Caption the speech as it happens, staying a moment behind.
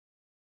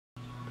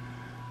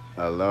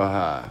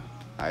Aloha.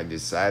 I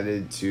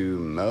decided to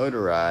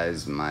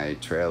motorize my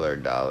trailer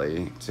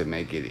dolly to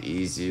make it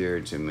easier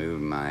to move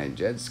my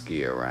jet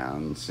ski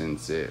around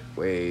since it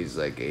weighs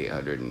like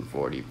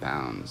 840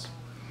 pounds.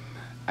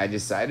 I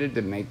decided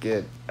to make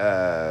it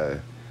a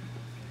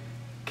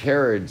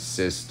carriage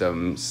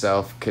system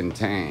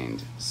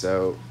self-contained.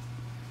 So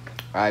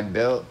I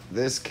built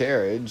this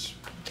carriage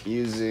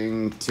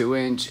using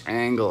 2-inch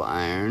angle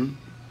iron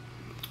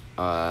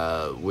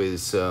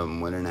with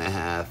some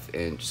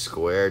 1.5-inch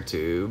square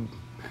tube,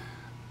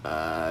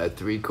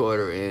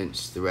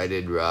 3/4-inch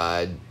threaded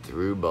rod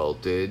through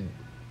bolted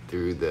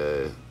through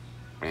the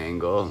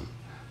angle.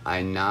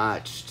 I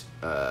notched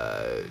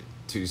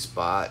 2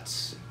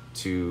 spots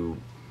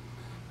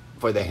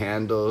for the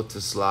handle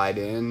to slide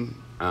in.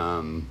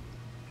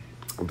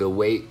 The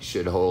weight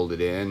should hold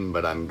it in,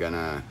 but I'm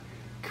gonna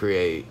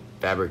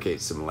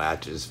fabricate some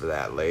latches for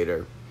that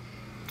later.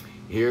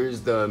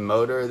 Here's the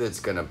motor that's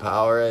gonna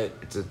power it.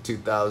 It's a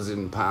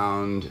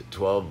 2,000-pound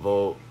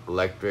 12-volt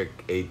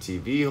electric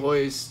ATV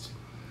hoist.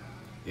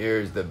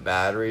 Here's the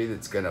battery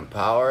that's gonna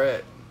power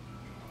it.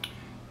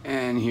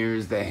 And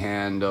here's the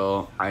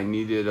handle. I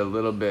needed a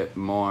little bit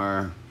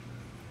more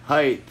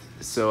height,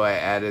 so I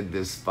added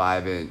this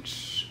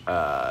 5-inch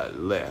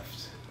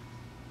lift.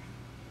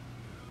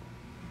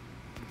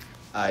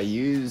 I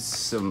used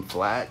some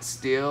flat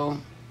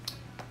steel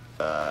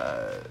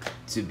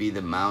to be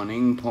the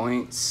mounting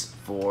points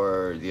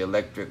for the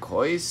electric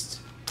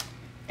hoist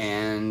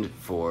and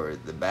for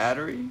the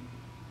battery.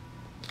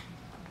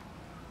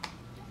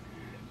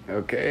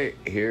 Okay,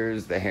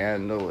 here's the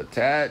handle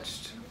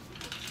attached.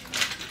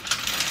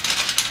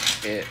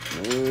 It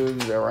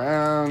moves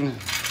around.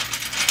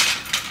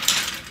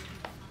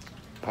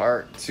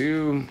 Part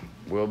 2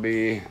 will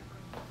be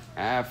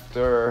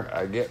after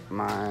I get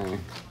my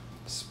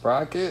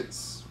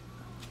sprockets.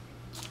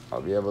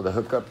 I'll be able to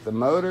hook up the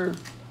motor,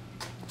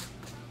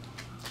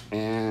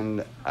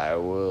 and I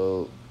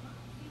will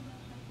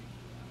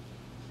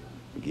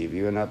give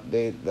you an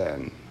update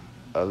then.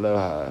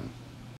 Aloha.